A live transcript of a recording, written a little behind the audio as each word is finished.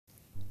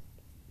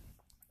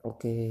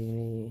Oke,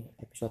 ini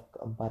episode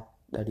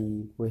keempat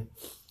dari gue.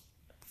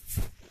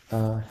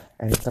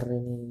 Anchor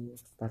ini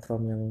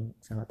platform yang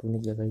sangat unik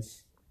ya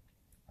guys.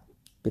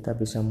 Kita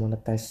bisa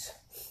monetize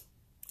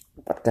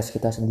podcast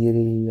kita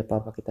sendiri,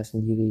 apa-apa kita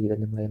sendiri,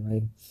 dan yang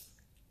lain-lain.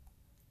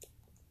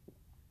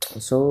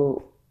 So,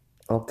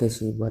 oke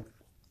sih buat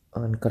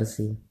Anchor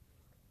sih.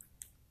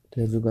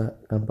 Dia juga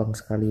gampang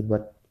sekali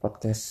buat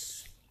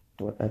podcast,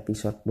 buat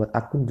episode, buat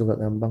akun juga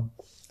gampang.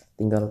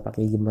 Tinggal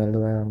pakai Gmail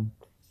doang.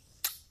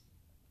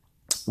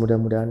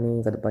 Mudah-mudahan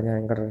nih kedepannya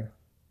Anchor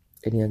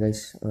ini ya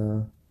guys,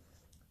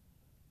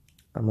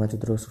 maju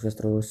terus, sukses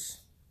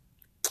terus.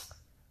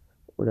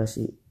 Udah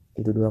sih,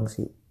 itu doang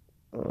sih.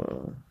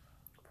 Eh,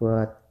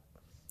 buat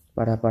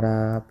para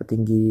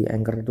petinggi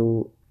Anchor itu,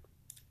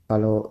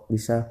 kalau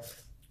bisa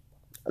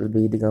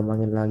lebih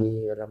digampangin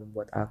lagi dalam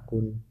membuat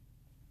akun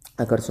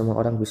agar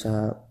semua orang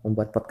bisa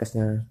membuat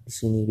podcastnya di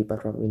sini, di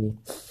platform ini.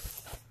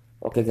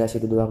 Oke guys,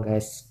 itu doang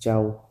guys.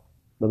 Ciao,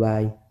 bye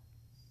bye.